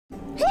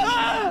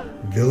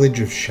Village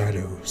of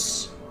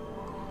Shadows.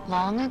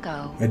 Long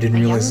ago, I didn't a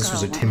realize young this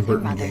was a girl Tim went with her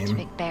Burton mother to game.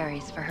 pick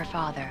berries for her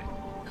father,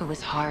 who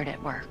was hard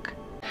at work.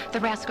 The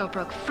rascal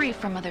broke free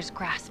from Mother's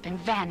grasp and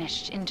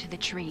vanished into the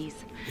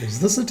trees. Is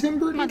this a Tim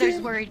Burton Mother's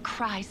game? worried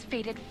cries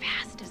faded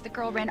fast as the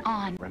girl ran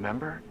on.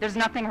 Remember? There's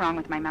nothing wrong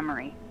with my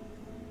memory.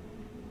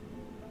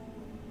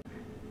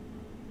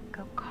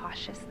 Go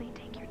cautiously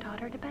take your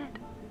daughter to bed.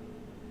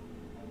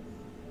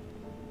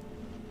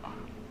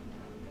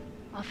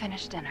 I'll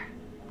finish dinner.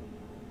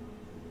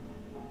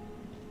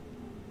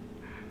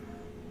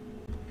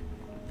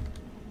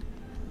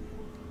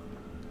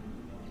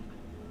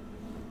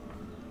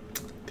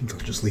 I think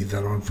I'll just leave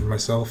that on for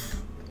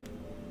myself.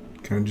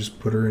 Can I just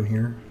put her in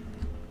here?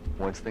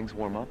 Once things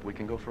warm up, we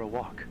can go for a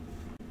walk.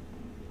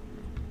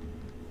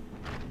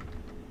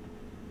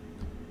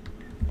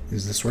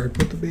 Is this where I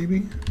put the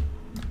baby?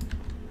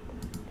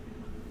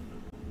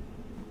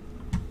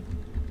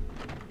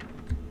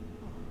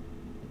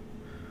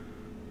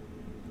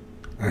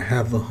 I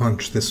have a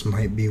hunch this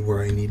might be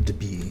where I need to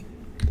be.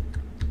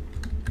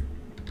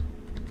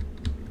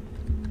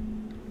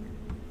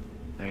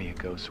 There you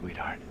go,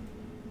 sweetheart.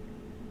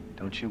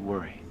 Don't you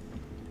worry.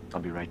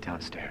 I'll be right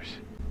downstairs.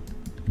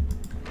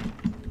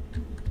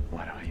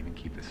 Why do I even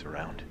keep this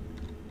around?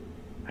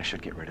 I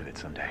should get rid of it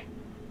someday.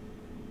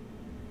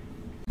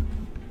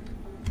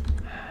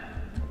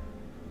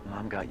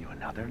 Mom got you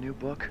another new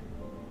book?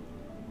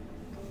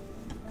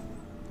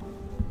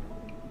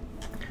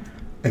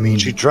 I mean,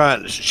 She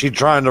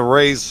trying to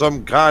raise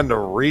some kind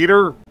of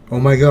reader? oh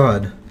my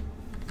god.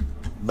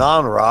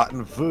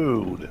 Non-rotten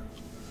food.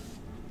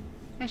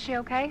 Is she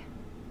okay?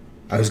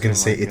 I was gonna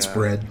say Like, it's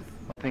bread.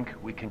 Think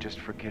we can just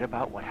forget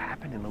about what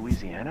happened in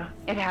Louisiana?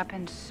 It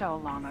happened so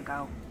long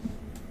ago.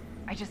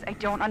 I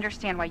don't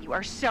understand why you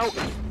are so...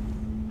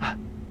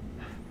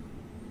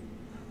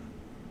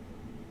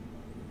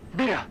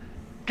 Mia!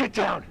 Get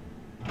down!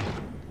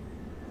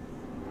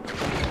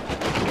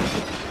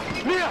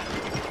 Mia!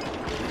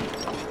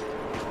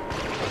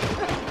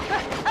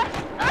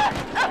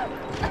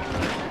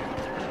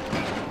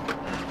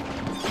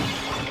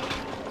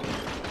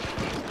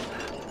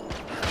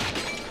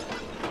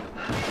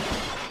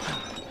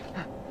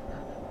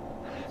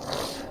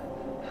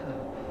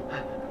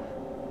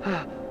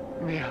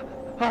 Mia!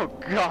 Oh,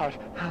 God!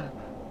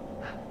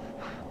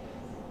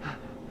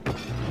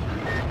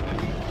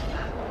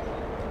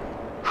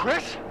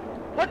 Chris?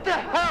 What the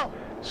hell?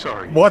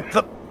 Sorry. What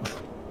the?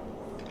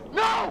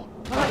 No!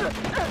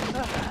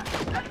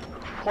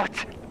 What?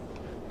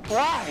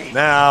 Why?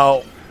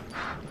 Now,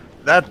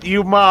 that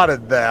you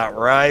modded that,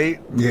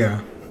 right?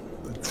 Yeah.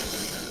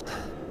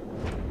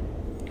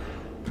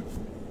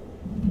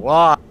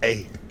 Why?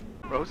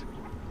 Rose?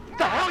 What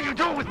the hell are you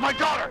doing with my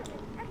daughter?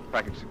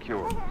 Package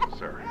secure,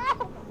 sir.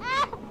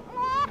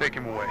 Take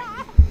him away.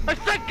 I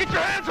said get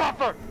your hands off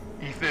her!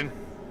 Ethan,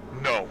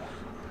 no.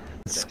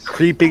 It's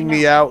creeping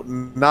me out,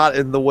 not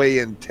in the way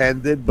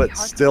intended, but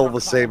still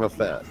the same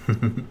effect.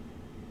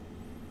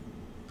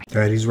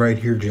 Daddy's right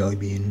here,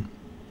 Jellybean.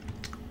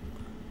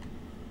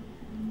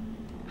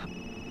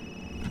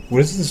 What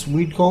is this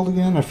weed called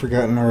again? I've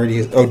forgotten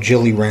already. Oh,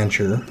 Jelly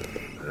Rancher.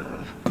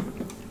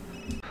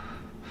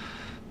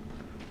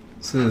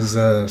 This is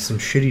some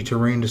shitty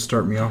terrain to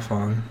start me off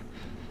on.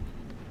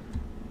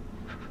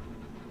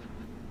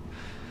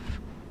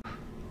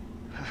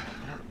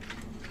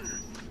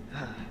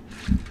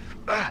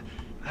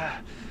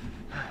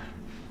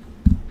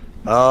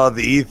 Oh,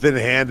 the Ethan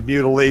hand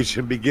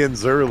mutilation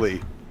begins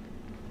early.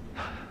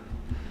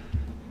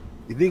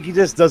 You think he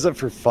just does it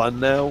for fun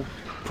now?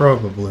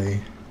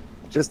 Probably.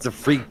 Just to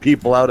freak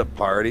people out at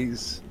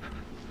parties?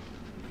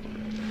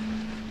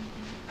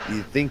 Do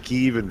you think he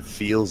even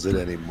feels it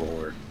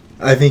anymore?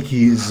 I think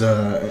he's, you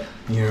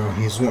know,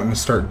 he's wanting to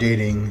start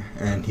dating,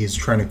 and he's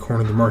trying to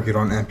corner the market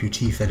on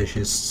amputee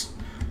fetishists.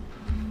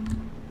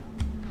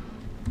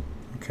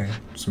 Okay,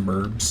 some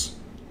herbs.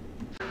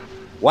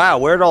 Wow,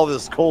 where'd all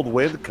this cold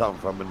wind come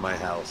from in my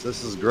house?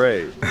 This is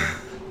great.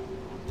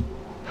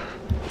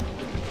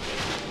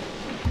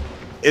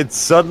 It's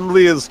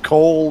suddenly as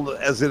cold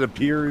as it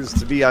appears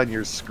to be on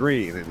your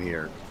screen in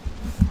here.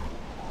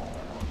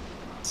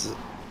 It's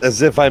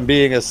as if I'm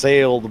being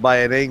assailed by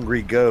an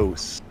angry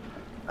ghost.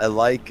 I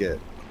like it.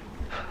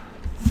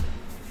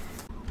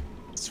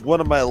 It's one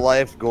of my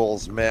life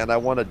goals, man. I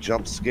want to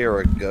jump scare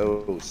a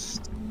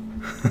ghost.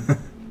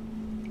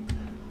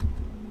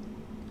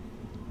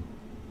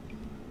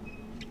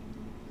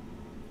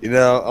 You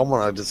know, I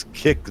want to just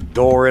kick the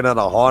door in on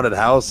a haunted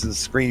house and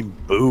scream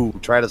boo,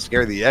 try to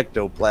scare the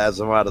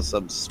ectoplasm out of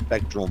some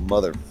spectral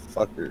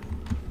motherfucker.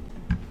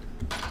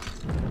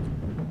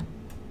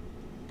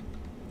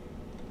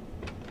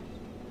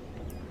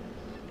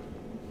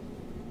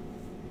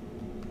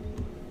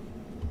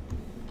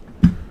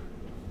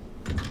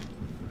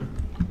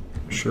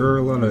 Sure,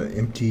 a lot of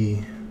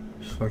empty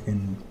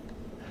fucking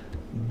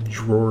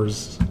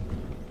drawers.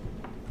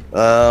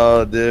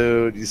 Oh,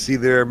 dude, you see,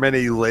 there are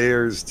many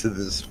layers to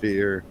this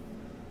fear.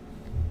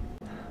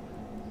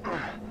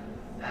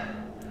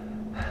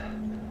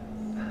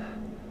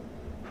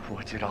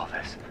 What did all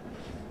this?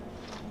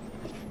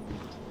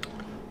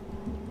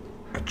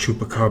 A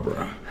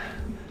chupacabra.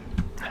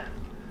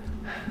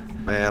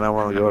 Man, I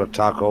want to go to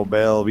Taco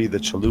Bell, be the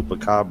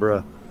chalupa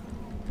cabra.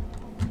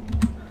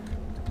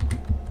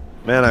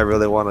 Man, I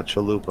really want a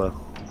chalupa.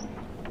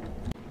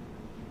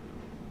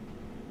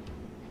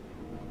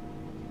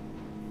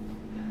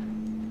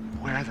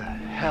 Where the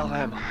hell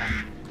am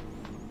I?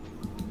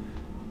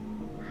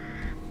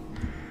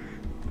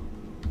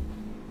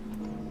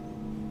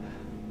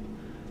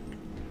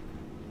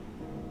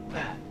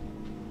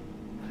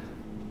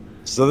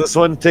 So this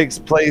one takes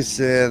place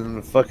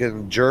in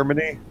fucking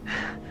Germany?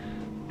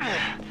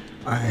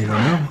 I don't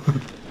know.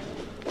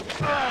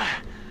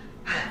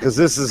 Because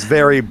this is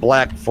very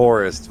Black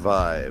Forest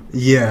vibe.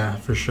 Yeah,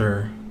 for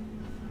sure.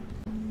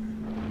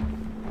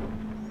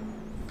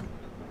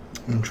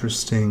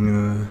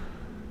 Interesting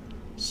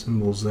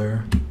symbols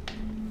there.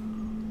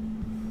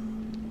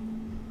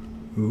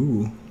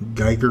 Ooh,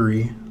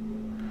 Geigery.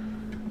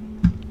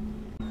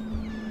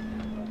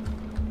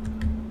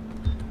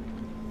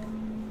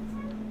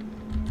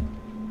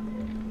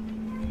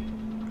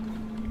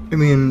 I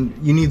mean,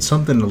 you need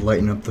something to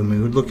lighten up the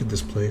mood. Look at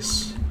this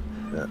place.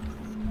 Yeah.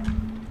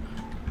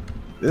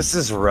 This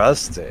is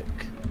rustic.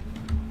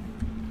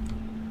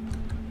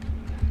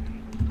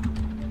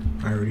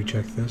 I already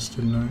checked this,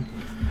 didn't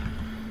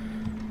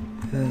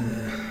I?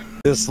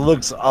 This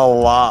looks a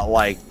lot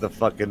like the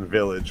fucking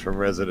village from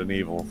Resident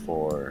Evil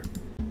 4.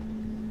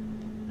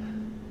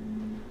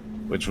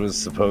 Which was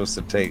supposed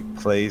to take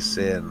place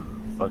in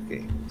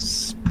fucking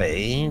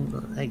Spain,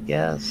 I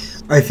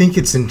guess. I think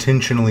it's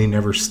intentionally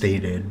never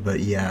stated, but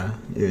yeah,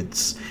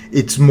 it's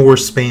more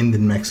Spain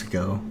than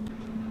Mexico.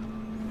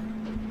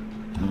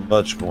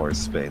 Much more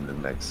Spain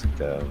than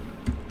Mexico.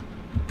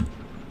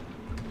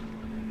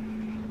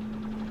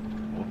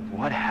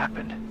 What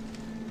happened?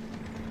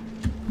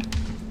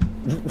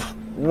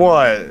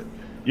 What?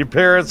 Your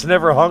parents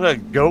never hung a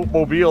goat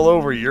mobile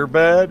over your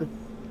bed?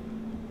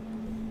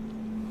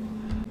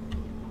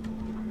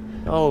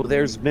 Oh,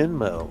 there's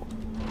Minmo.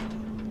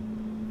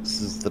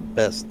 This is the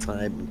best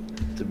time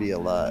to be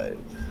alive.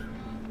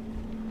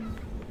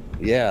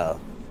 Yeah.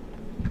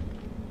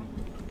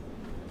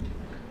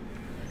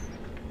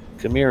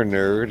 Come here,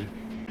 nerd.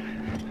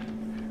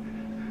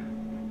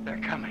 They're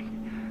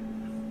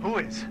coming. Who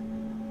is?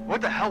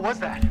 What the hell was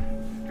that? Do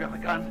you have a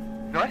gun?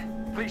 What?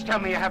 Please tell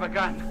me you have a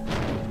gun.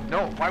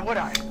 No, why would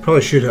I?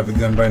 Probably should have a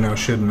gun by now,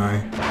 shouldn't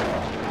I?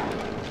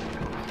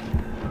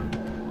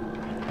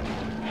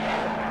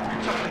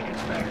 Something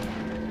is there.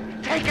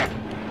 Take it!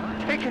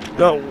 Take it!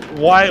 No,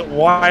 why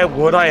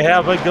would I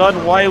have a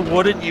gun? Why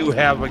wouldn't you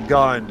have a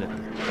gun?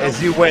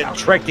 As you went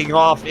trekking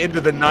off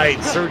into the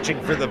night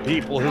searching for the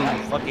people who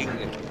fucking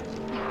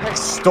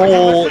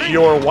stole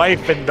your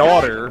wife and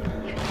daughter.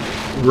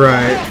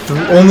 Right.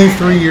 Only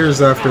 3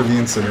 years after the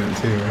incident,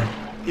 too.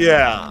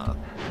 Yeah.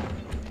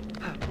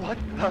 What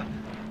the?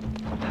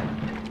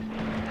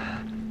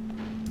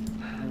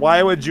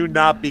 Why would you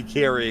not be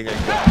carrying a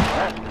gun?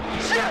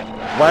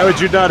 Why would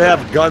you not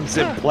have guns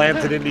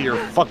implanted into your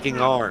fucking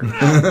arm?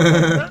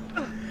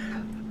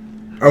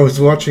 I was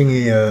watching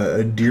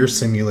a deer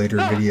simulator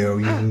video.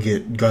 You can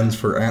get guns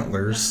for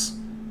antlers.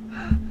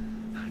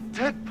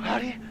 Dead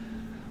body?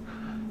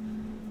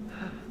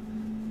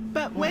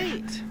 But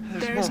wait,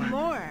 there's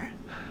more.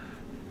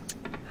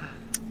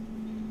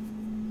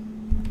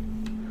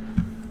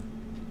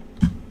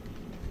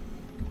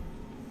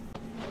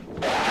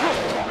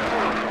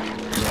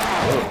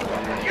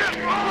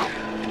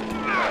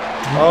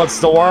 Oh, it's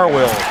the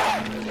Warwill.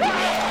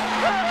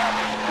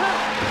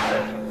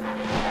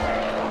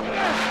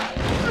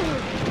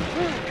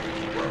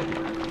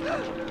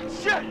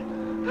 Shit!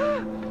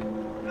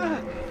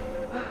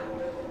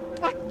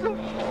 What the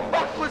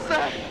fuck was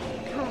that?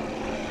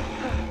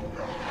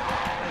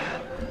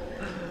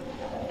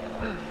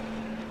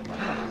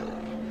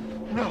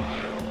 No.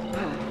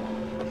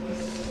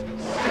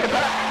 Stay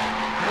back!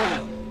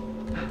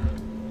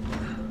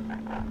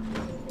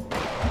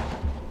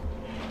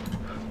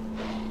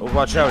 Oh,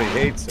 watch out, he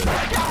hates it.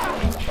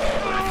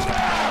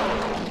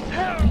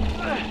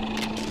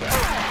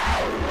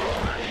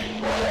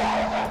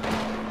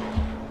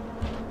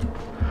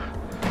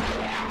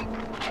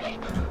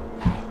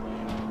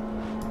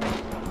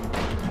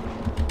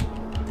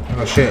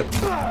 Oh shit.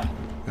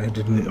 I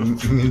didn't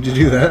mean to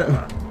do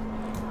that.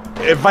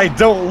 If I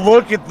don't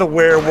look at the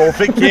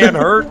werewolf, it can't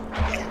hurt.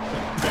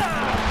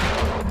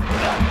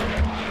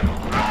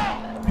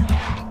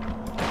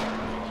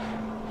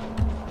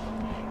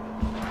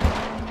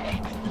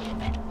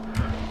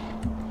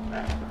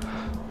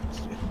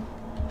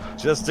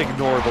 Just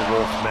ignore the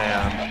wolf,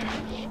 man.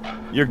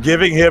 You're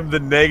giving him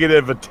the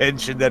negative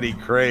attention that he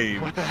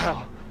craves. What the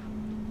hell?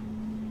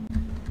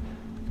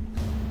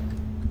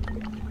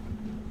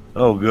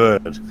 Oh,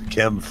 good.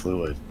 Chem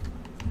fluid.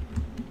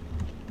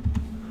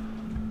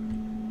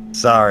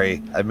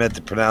 Sorry, I meant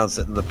to pronounce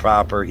it in the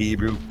proper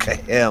Hebrew.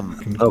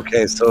 Chem.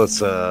 Okay, so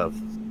it's a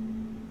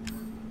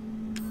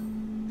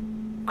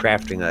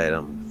crafting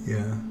item.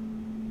 Yeah.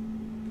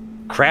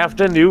 Craft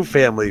a new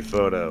family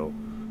photo.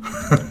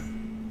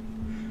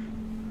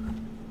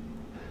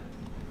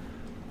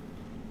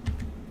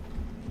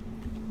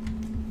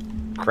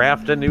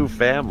 craft a new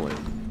family.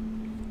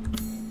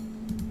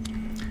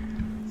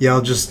 Yeah,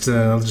 I'll just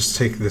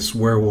take this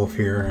werewolf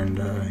here, and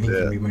he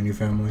can be my new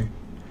family.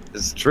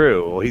 It's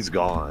true. Well, he's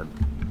gone.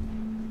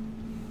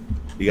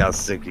 He got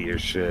sick of your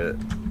shit.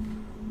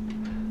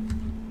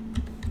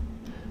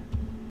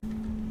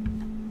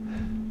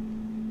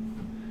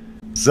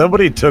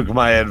 Somebody took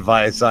my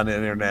advice on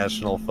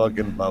International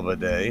fucking Bubba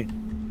Day.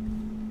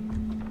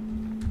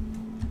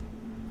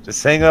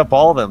 Just hang up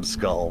all them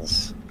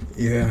skulls.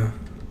 Yeah.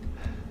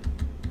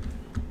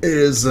 It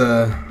is,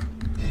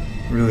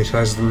 really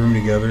ties the room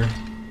together.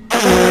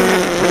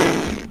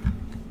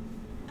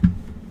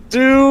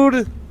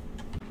 Dude!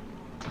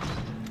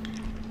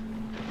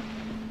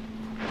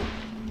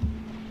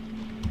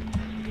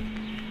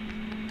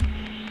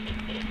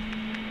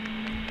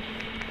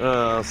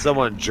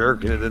 Someone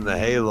jerking it in the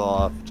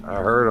hayloft. I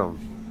heard him.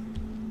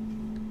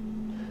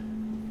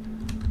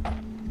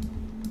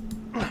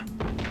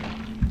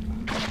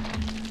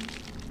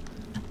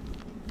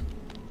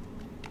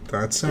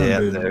 That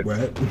sounded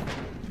wet.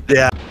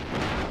 Yeah.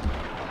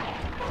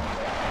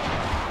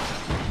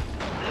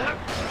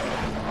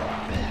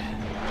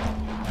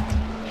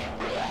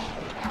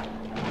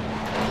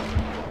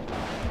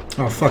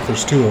 Oh fuck,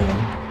 there's two of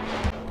them.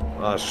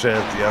 Oh shit,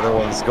 the other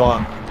one's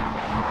gone.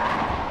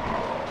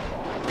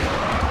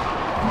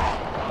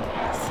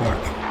 Fuck.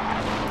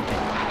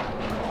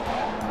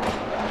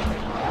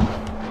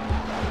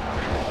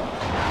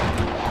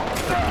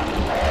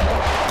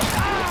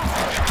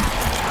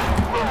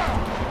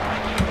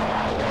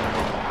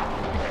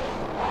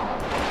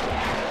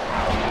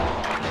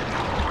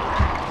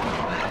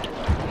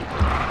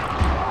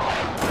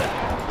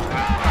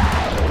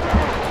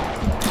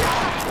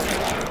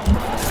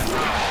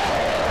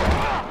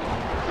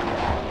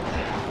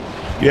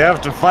 You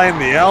have to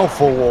find the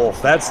alpha wolf.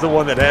 That's the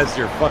one that has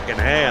your fucking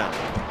hand.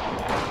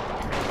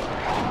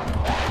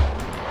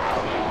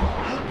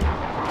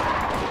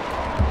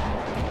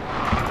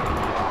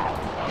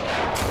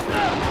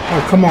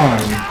 Oh, come on.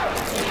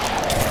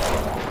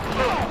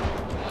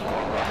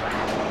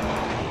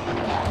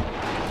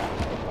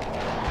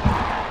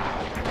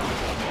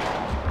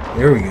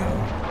 There we go.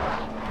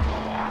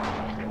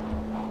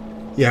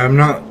 Yeah, I'm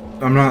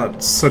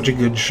not such a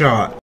good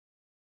shot.